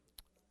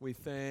 We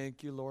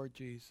thank you, Lord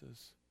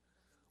Jesus.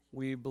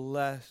 We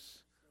bless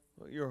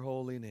your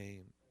holy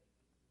name.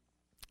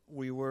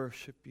 We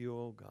worship you,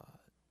 O God.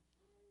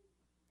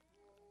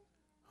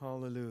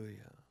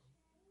 Hallelujah.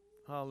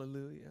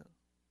 Hallelujah.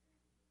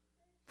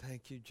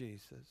 Thank you,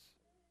 Jesus.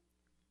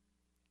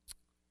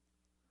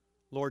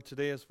 Lord,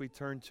 today as we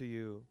turn to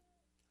you,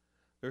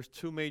 there's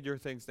two major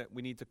things that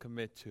we need to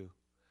commit to.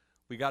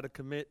 We got to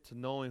commit to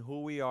knowing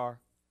who we are,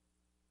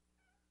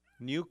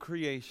 new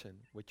creation,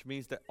 which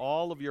means that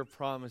all of your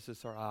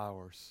promises are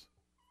ours.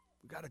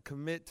 We got to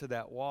commit to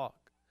that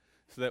walk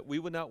so that we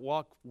would not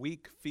walk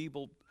weak,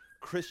 feeble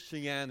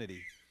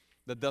Christianity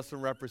that doesn't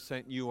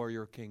represent you or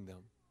your kingdom.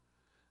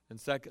 And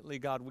secondly,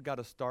 God, we got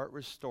to start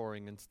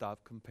restoring and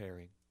stop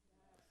comparing.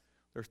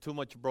 There's too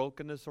much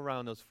brokenness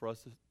around us for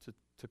us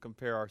to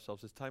compare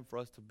ourselves. It's time for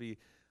us to be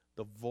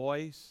the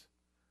voice,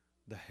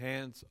 the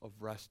hands of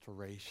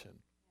restoration.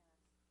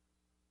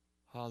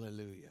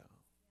 Hallelujah.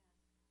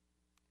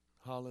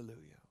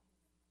 Hallelujah.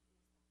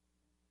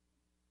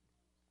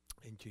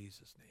 In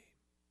Jesus' name.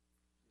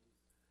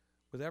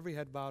 With every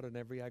head bowed and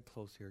every eye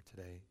closed here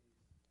today,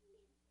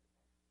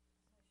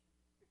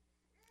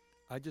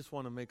 I just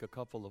want to make a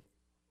couple of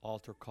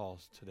altar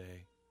calls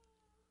today.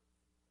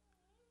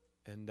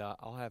 And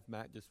I'll have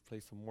Matt just play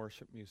some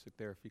worship music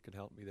there if you could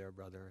help me there,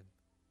 brother. And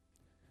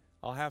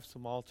I'll have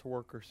some altar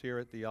workers here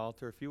at the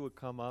altar. If you would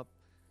come up,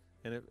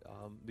 and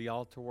the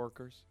altar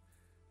workers.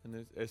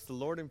 And as the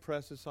Lord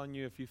impresses on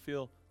you, if you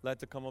feel led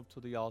to come up to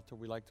the altar,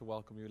 we'd like to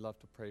welcome you. We'd love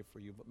to pray for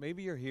you. But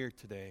maybe you're here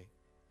today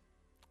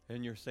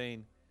and you're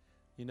saying,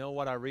 you know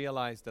what, I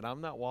realize that I'm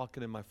not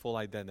walking in my full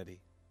identity.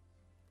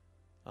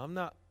 I'm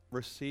not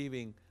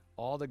receiving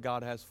all that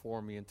God has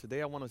for me. And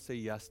today I want to say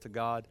yes to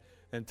God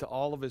and to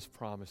all of his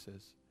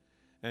promises.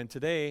 And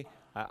today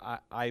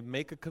I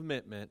make a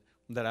commitment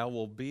that I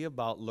will be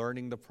about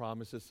learning the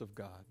promises of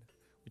God.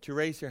 Would you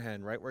raise your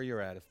hand right where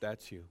you're at if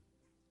that's you?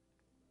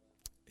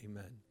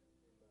 Amen.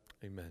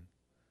 Amen.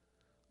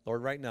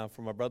 Lord, right now,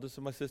 for my brothers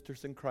and my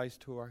sisters in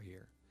Christ who are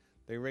here,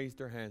 they raise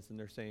their hands and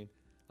they're saying,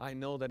 I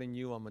know that in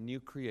you I'm a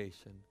new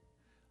creation.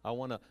 I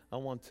want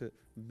to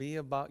be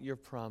about your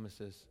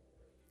promises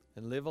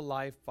and live a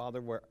life,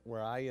 Father,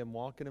 where I am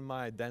walking in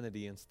my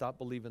identity and stop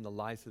believing the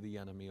lies of the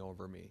enemy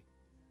over me.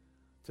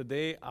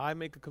 Today, I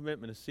make a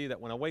commitment to see that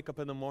when I wake up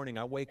in the morning,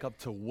 I wake up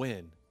to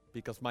win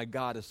because my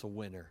God is a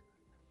winner.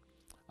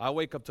 I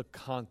wake up to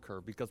conquer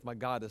because my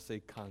God is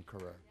a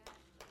conqueror.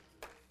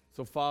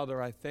 So, Father,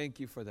 I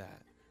thank you for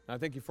that. And I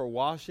thank you for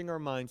washing our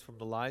minds from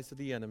the lies of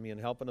the enemy and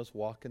helping us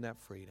walk in that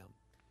freedom.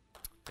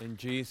 In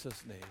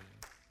Jesus' name.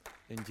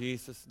 In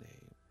Jesus'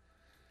 name.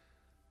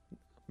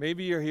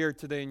 Maybe you're here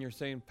today and you're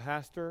saying,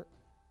 Pastor,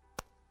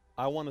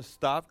 I want to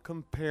stop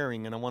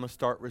comparing and I want to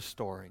start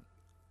restoring.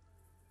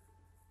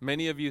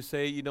 Many of you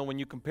say, you know, when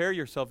you compare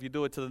yourself, you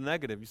do it to the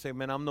negative. You say,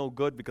 man, I'm no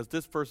good because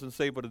this person's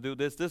able to do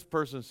this. This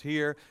person's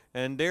here,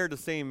 and they're the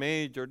same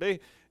age, or they,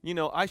 you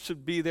know, I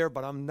should be there,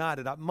 but I'm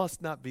not. I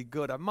must not be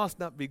good. I must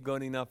not be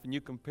good enough. And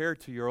you compare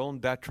to your own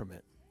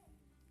detriment.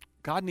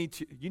 God needs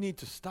you. You need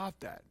to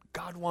stop that.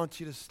 God wants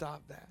you to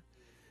stop that.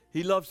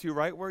 He loves you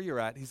right where you're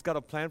at. He's got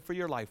a plan for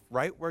your life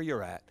right where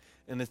you're at.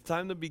 And it's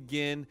time to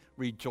begin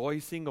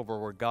rejoicing over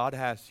where God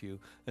has you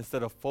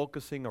instead of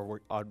focusing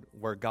on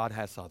where God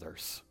has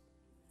others.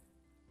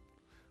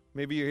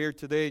 Maybe you're here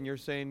today and you're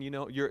saying, you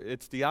know,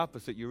 it's the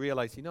opposite. You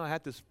realize, you know, I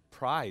had this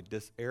pride,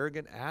 this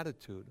arrogant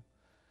attitude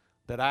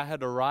that I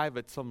had arrived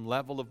at some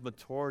level of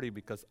maturity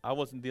because I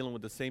wasn't dealing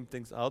with the same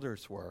things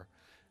others were.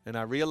 And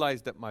I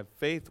realized that my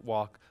faith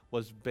walk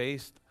was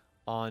based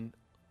on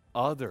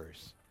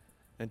others.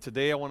 And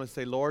today I want to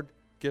say, Lord,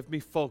 give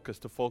me focus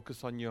to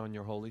focus on you and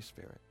your Holy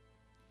Spirit.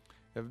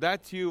 If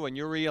that's you and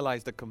you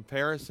realize the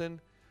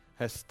comparison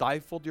has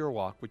stifled your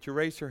walk, would you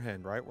raise your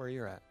hand right where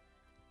you're at?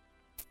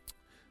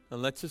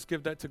 And let's just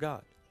give that to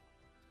God.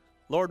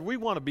 Lord, we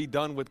want to be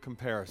done with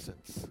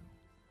comparisons.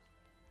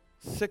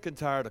 Sick and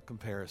tired of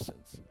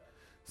comparisons.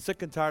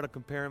 Sick and tired of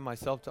comparing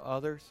myself to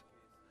others.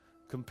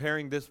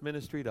 Comparing this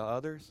ministry to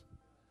others.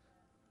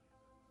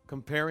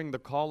 Comparing the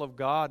call of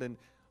God and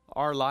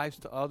our lives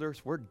to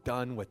others. We're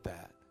done with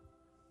that.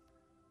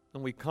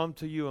 And we come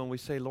to you and we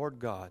say, Lord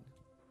God,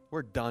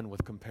 we're done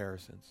with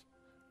comparisons.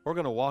 We're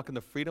going to walk in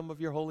the freedom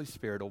of your Holy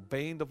Spirit,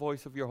 obeying the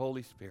voice of your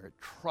Holy Spirit,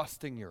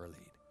 trusting your lead.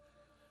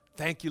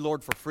 Thank you,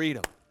 Lord, for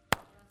freedom.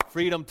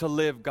 Freedom to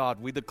live,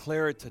 God. We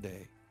declare it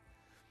today.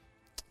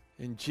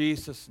 In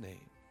Jesus'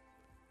 name.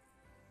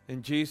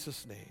 In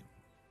Jesus' name.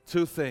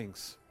 Two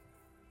things.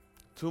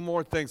 Two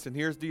more things. And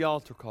here's the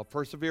altar call.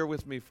 Persevere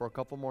with me for a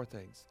couple more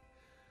things.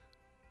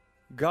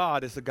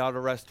 God is a God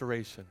of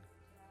restoration.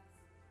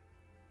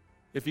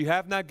 If you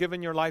have not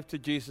given your life to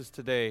Jesus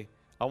today,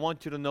 I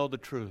want you to know the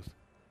truth.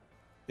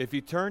 If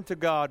you turn to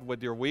God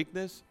with your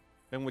weakness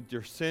and with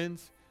your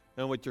sins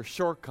and with your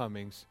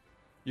shortcomings,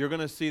 you're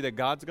going to see that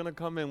God's going to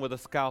come in with a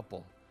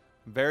scalpel.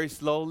 Very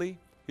slowly,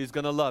 he's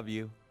going to love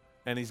you,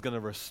 and he's going to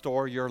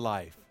restore your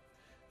life.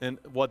 And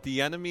what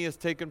the enemy has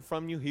taken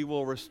from you, he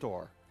will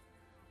restore.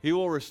 He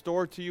will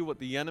restore to you what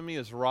the enemy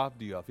has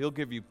robbed you of. He'll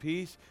give you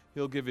peace.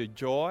 He'll give you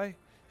joy.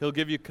 He'll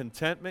give you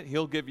contentment.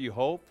 He'll give you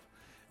hope.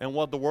 And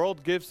what the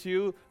world gives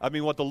you,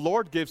 what the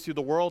Lord gives you,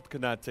 the world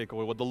cannot take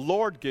away. What the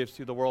Lord gives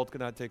you, the world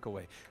cannot take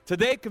away.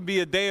 Today can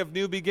be a day of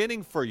new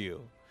beginning for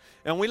you.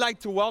 And we like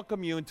to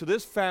welcome you into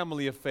this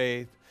family of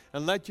faith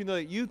and let you know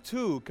that you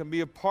too can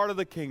be a part of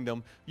the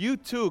kingdom. You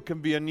too can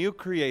be a new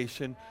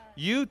creation.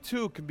 You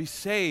too can be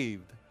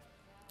saved.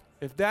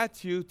 If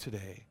that's you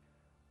today,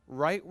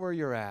 right where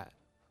you're at,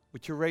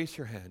 would you raise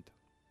your hand?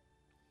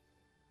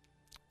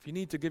 If you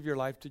need to give your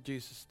life to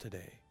Jesus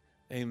today,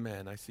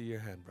 amen. I see your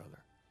hand, brother.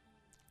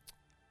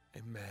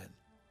 Amen.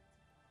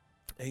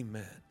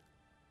 Amen.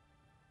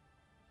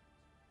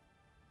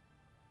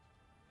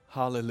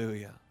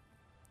 Hallelujah.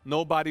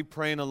 Nobody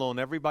praying alone.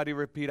 Everybody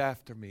repeat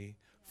after me.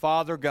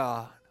 Father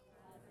God,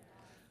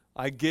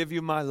 I give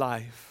you my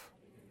life.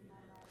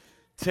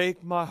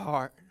 Take my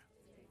heart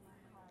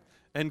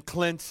and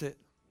cleanse it.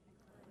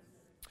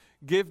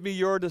 Give me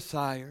your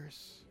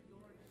desires.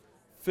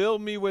 Fill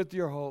me with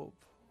your hope.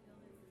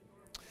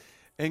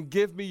 And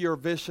give me your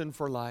vision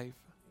for life.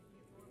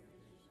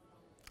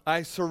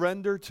 I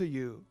surrender to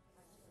you.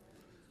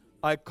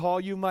 I call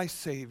you my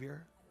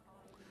Savior.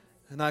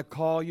 And I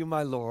call you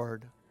my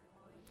Lord.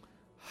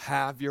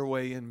 Have your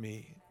way in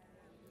me.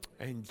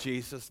 In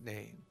Jesus'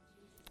 name.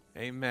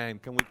 Amen.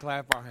 Can we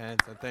clap our hands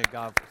and thank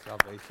God for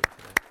salvation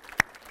today?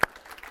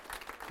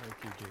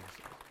 Thank you,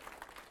 Jesus.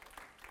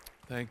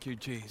 Thank you,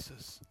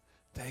 Jesus.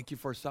 Thank you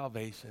for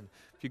salvation.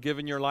 If you've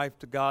given your life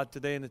to God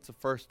today and it's the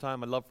first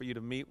time, I'd love for you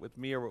to meet with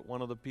me or with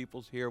one of the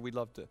peoples here. We'd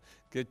love to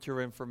get your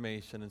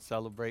information and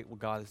celebrate what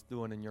God is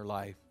doing in your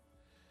life.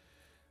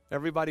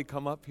 Everybody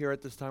come up here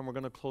at this time. We're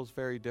going to close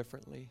very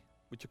differently.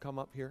 Would you come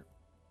up here?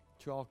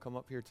 Would you all come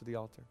up here to the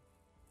altar?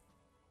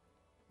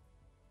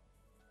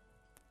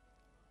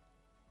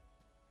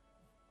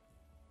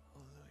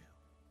 Hallelujah.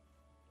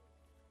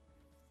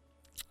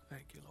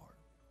 Thank you, Lord.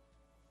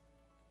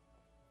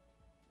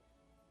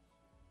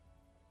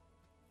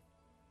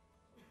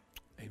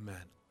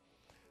 Amen.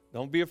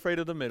 Don't be afraid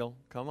of the middle.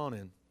 Come on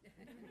in.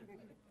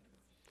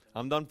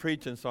 I'm done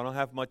preaching, so I don't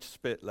have much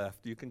spit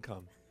left. You can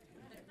come.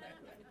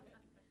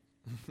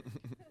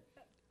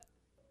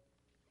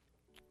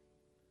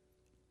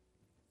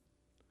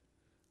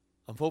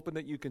 I'm hoping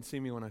that you can see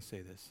me when I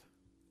say this.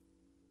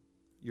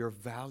 You're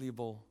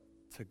valuable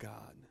to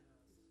God.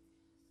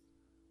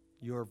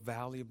 You're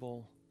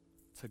valuable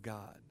to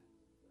God.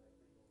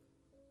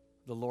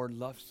 The Lord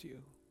loves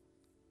you.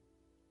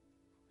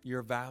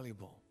 You're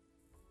valuable.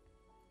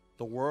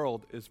 The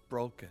world is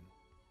broken.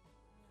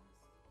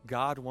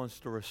 God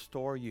wants to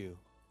restore you.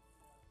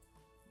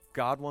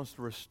 God wants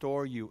to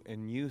restore you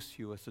and use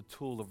you as a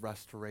tool of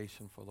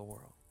restoration for the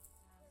world.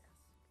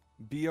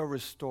 Be a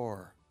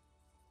restorer,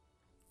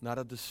 not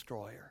a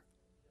destroyer.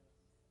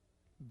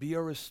 Be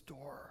a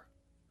restorer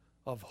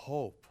of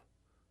hope,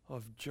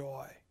 of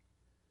joy,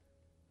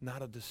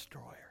 not a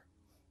destroyer.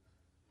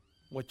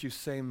 What you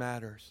say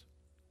matters.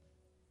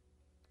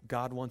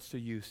 God wants to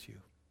use you.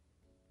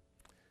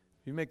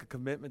 If you make a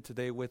commitment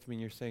today with me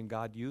and you're saying,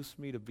 God, use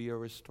me to be a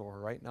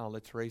restorer. Right now,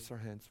 let's raise our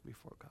hands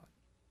before God.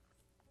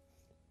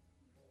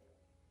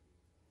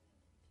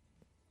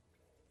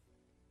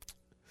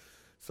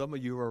 Some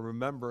of you are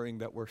remembering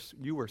that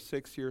you were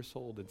 6 years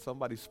old and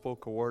somebody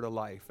spoke a word of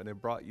life and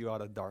it brought you out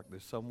of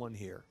darkness. Someone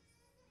here.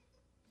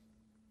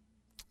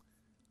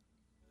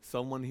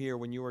 Someone here,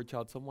 when you were a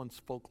child, someone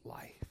spoke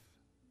life.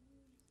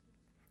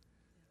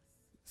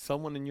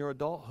 Someone in your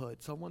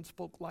adulthood, someone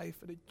spoke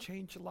life and it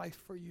changed life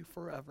for you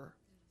forever.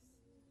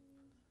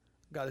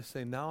 God is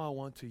saying, now I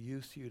want to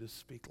use you to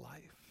speak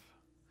life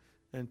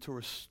and to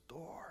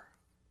restore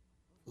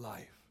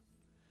life.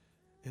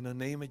 In the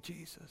name of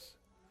Jesus.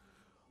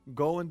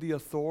 Go in the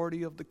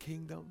authority of the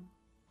kingdom.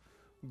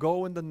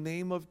 Go in the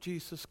name of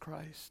Jesus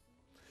Christ.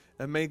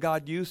 And may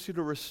God use you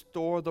to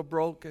restore the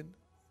broken.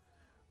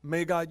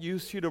 May God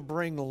use you to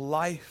bring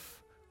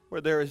life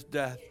where there is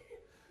death.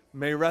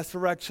 May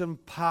resurrection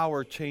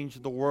power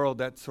change the world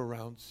that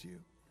surrounds you.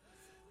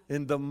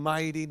 In the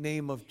mighty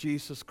name of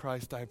Jesus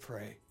Christ, I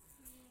pray.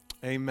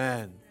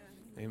 Amen.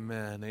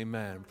 Amen.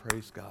 Amen.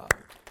 Praise God.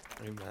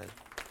 Amen.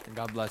 And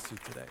God bless you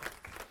today.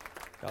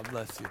 God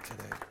bless you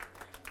today.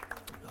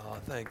 Oh,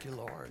 thank you,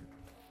 Lord.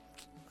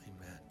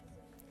 Amen.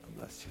 God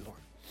bless you, Lord.